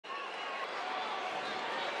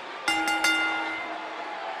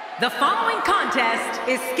The following contest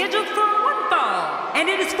is scheduled for one fall, and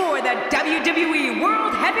it is for the WWE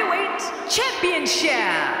World Heavyweight Championship.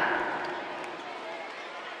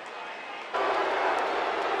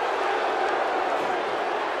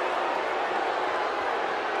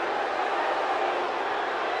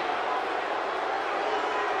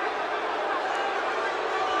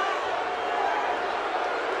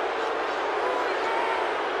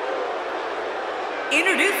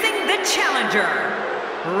 Introducing the challenger,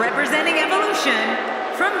 representing Evolution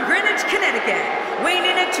from Greenwich, Connecticut, weighing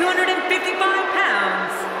in at 255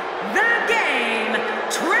 pounds, the Game,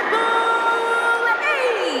 Triple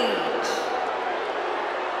H.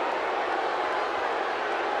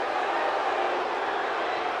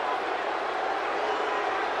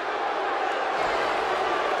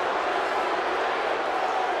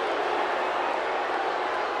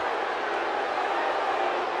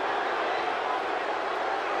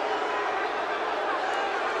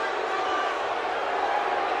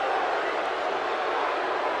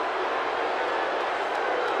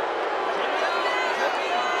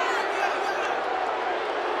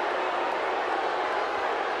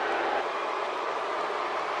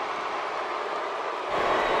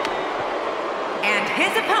 And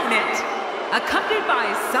his opponent, accompanied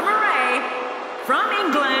by Summer Rae from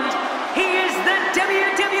England, he is the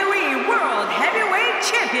WWE World Heavyweight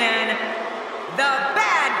Champion, the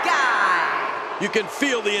Bad Guy. You can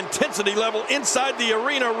feel the intensity level inside the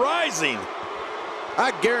arena rising.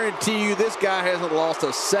 I guarantee you this guy hasn't lost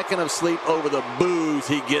a second of sleep over the boos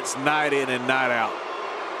he gets night in and night out.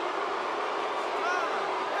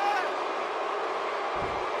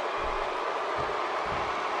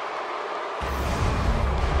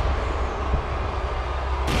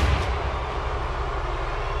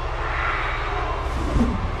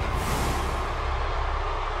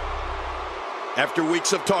 After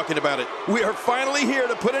weeks of talking about it, we are finally here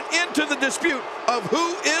to put an end to the dispute of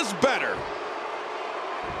who is better.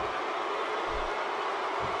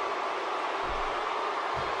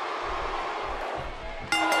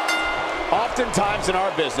 Oftentimes in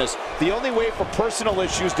our business, the only way for personal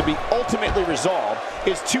issues to be ultimately resolved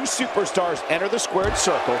is two superstars enter the squared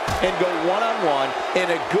circle and go one-on-one in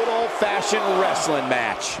a good old-fashioned wrestling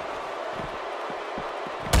match.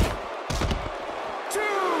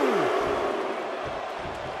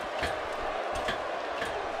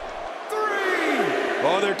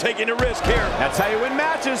 Oh, they're taking a risk here. That's how you win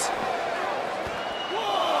matches.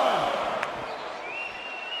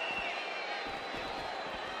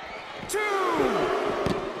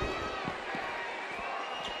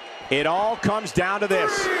 It all comes down to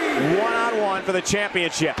this. One-on-one for the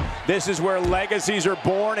championship. This is where legacies are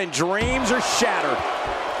born and dreams are shattered.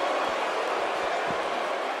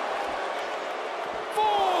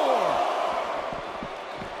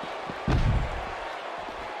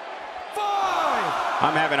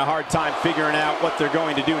 I'm having a hard time figuring out what they're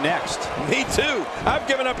going to do next. Me too. I've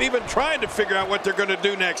given up even trying to figure out what they're going to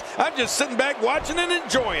do next. I'm just sitting back watching and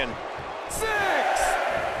enjoying. 6.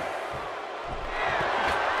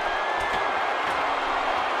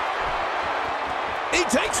 He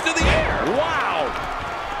takes to the air. Wow.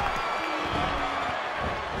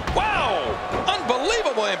 Wow.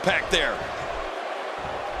 Unbelievable impact there.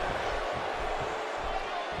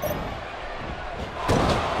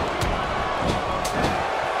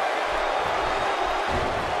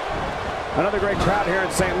 Another great crowd here in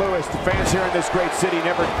St. Louis. The fans here in this great city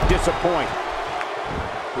never disappoint.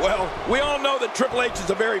 Well, we all know that Triple H is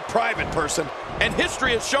a very private person, and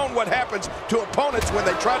history has shown what happens to opponents when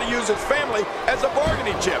they try to use his family as a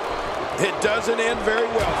bargaining chip. It doesn't end very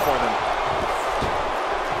well for them.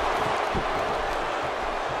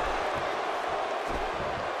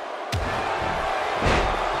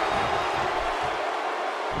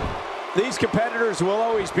 These competitors will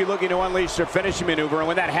always be looking to unleash their finishing maneuver, and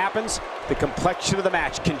when that happens, the complexion of the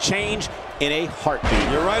match can change in a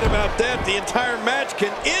heartbeat. You're right about that. The entire match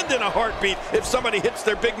can end in a heartbeat if somebody hits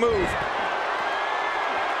their big move.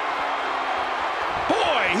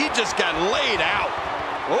 Boy, he just got laid out.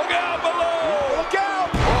 Look out below. Look out.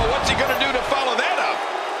 Oh, what's he going to do to follow that up?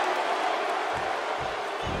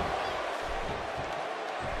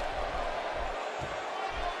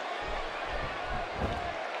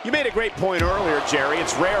 You made a great point earlier, Jerry.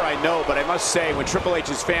 It's rare, I know, but I must say, when Triple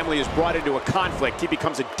H's family is brought into a conflict, he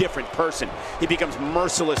becomes a different person. He becomes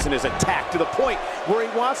merciless in his attack to the point where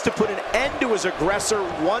he wants to put an end to his aggressor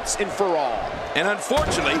once and for all. And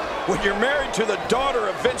unfortunately, when you're married to the daughter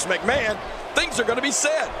of Vince McMahon, things are going to be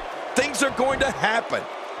said. Things are going to happen.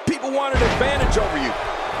 People want an advantage over you.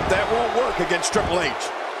 That won't work against Triple H.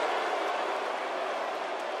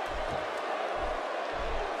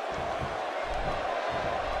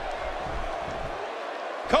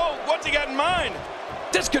 What's he got in mind?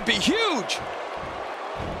 This could be huge.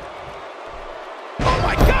 Oh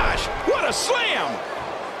my gosh, what a slam!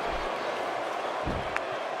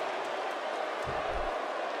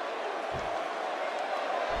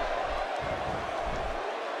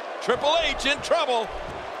 Triple H in trouble.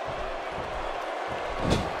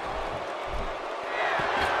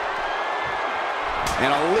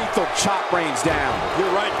 And a lethal chop rains down. You're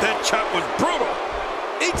right, that chop was brutal.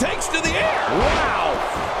 He takes to the air.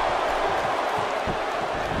 Wow!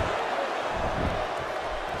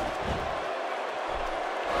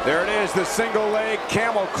 There it is, the single leg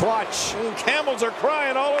camel clutch. Camels are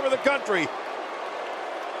crying all over the country.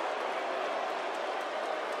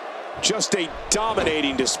 Just a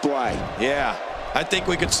dominating display. Yeah, I think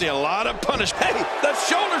we could see a lot of punishment. Hey, the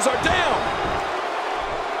shoulders are down.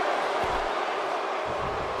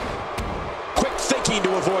 Quick thinking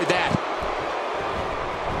to avoid that.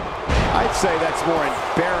 I'd say that's more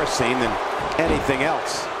embarrassing than anything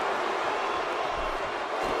else.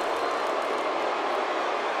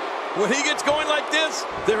 When he gets going like this,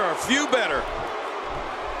 there are a few better.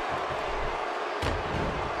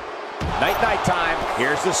 Night time.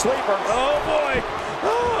 Here's the sleeper. Oh, boy.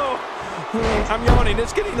 Oh, I'm yawning.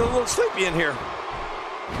 It's getting a little sleepy in here.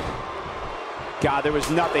 God, there was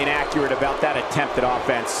nothing accurate about that attempt at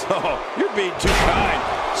offense. Oh, you're being too kind.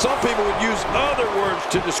 Some people would use other words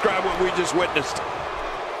to describe what we just witnessed.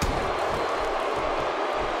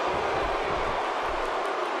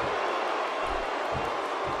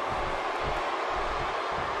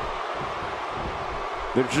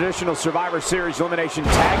 The traditional Survivor Series elimination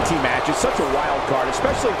tag team match is such a wild card,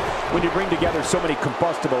 especially when you bring together so many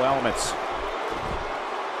combustible elements.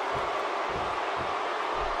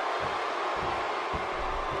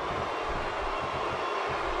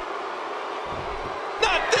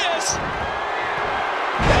 Not this!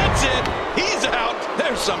 That's it! He's out!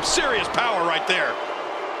 There's some serious power right there.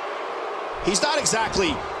 He's not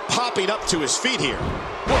exactly popping up to his feet here.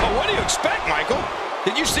 Well, what do you expect, Michael?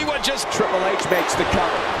 Did you see what just... Triple H makes the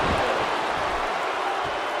cover.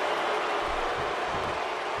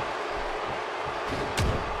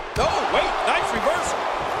 Oh, wait, nice reversal.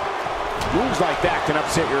 Moves like that can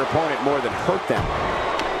upset your opponent more than hurt them.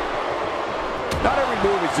 Not every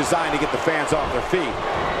move is designed to get the fans off their feet.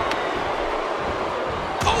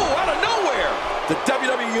 Oh, out of nowhere! The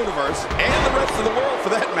WWE Universe, and the rest of the world for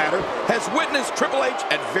that matter, has witnessed Triple H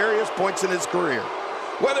at various points in his career.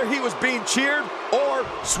 Whether he was being cheered or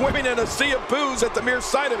swimming in a sea of booze at the mere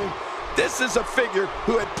sight of him, this is a figure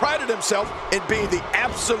who had prided himself in being the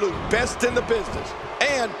absolute best in the business.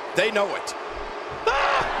 And they know it.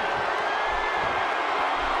 Ah!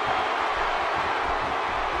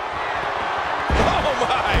 Oh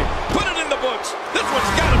my! Put it in the books. This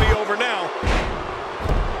one's got to be over now.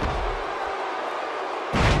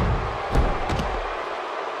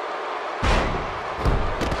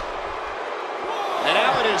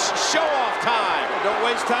 Show-off time. Don't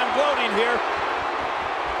waste time gloating here.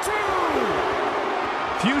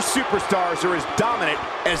 Few superstars are as dominant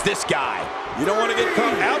as this guy. You don't want to get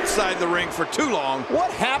caught outside the ring for too long.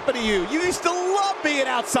 What happened to you? You used to love being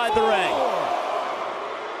outside the ring.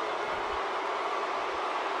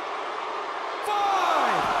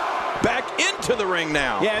 5. Back into the ring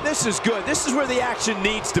now. Yeah, this is good. This is where the action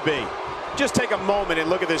needs to be. Just take a moment and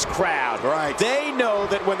look at this crowd. Right. They know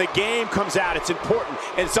that when the game comes out, it's important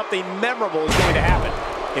and something memorable is going to happen.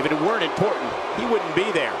 If it weren't important, he wouldn't be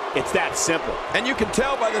there. It's that simple. And you can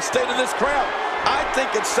tell by the state of this crowd. I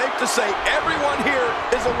think it's safe to say everyone here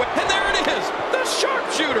is aware. And there it is, the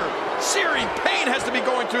sharpshooter. Searing pain has to be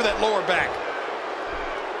going through that lower back.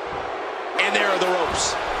 And there are the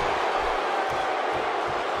ropes.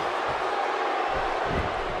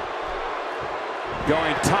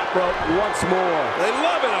 Going top rope once more. They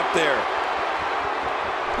love it up there.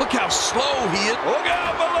 Look how slow he is. Look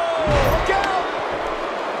out below. Look out.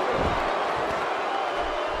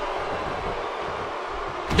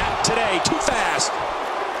 Not today, too fast.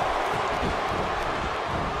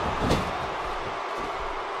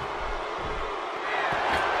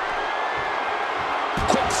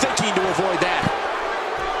 Quick thinking to avoid that.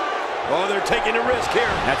 Oh, they're taking a risk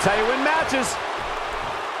here. That's how you win matches.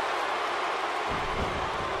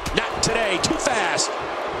 Not today, too fast.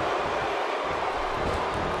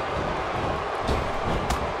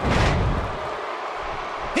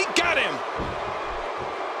 He got him.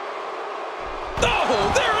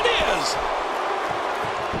 Oh, there it is.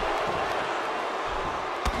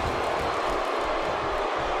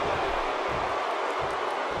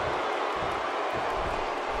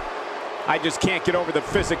 I just can't get over the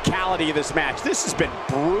physicality of this match. This has been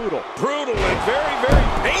brutal. Brutal and very,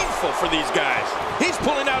 very painful for these guys. He's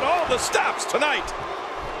pulling out all the stops tonight.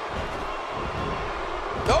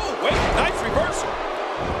 Oh, wait, nice reversal.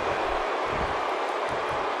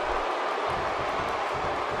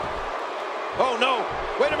 Oh, no.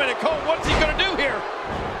 Wait a minute, Cole, what's he going to do here?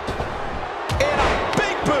 And a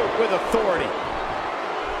big boot with authority.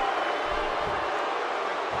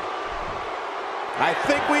 I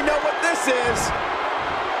think we know what this is.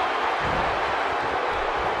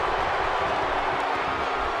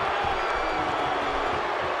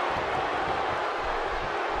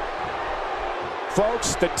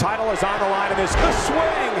 Folks, the title is on the line in this. The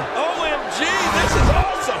swing. OMG, this is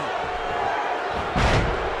awesome.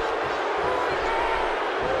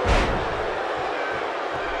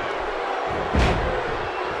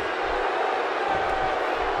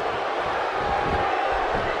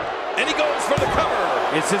 And he goes for the cover.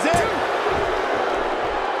 This is it.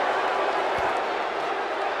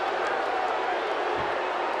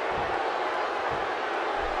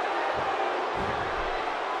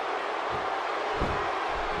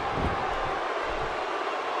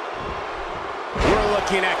 We're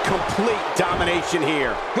looking at complete domination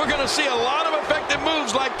here. We're going to see a lot of effective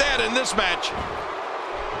moves like that in this match.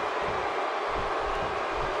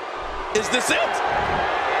 Is this it?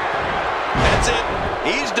 That's it.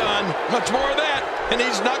 He's done. Much more of that, and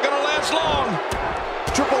he's not going to last long.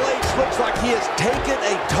 Triple H looks like he has taken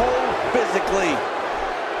a toll physically.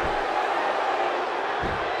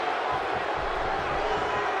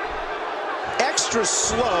 Extra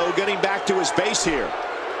slow getting back to his base here.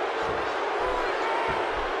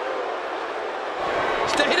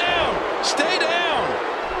 Stay down. Stay down.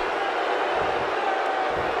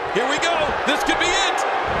 Here we go. This could be it.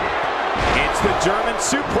 It's the German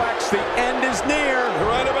suplex. The end is near.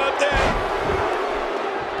 Right about that.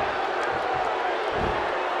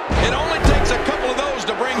 It only takes a couple of those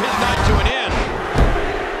to bring his night to an end.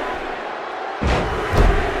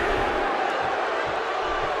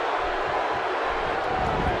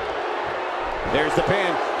 There's the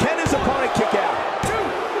pin. Can his opponent kick out? 2,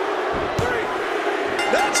 3.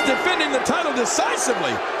 That's defending the title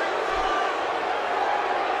decisively.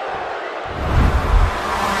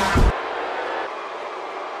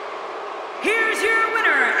 Here's your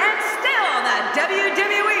winner and still the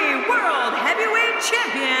WWE World Heavyweight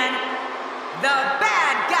Champion, the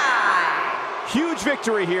Bad Guy. Huge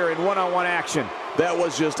victory here in one-on-one action. That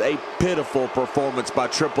was just a pitiful performance by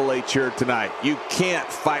Triple H here tonight. You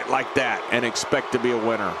can't fight like that and expect to be a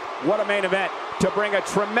winner. What a main event to bring a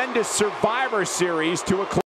tremendous Survivor Series to a close.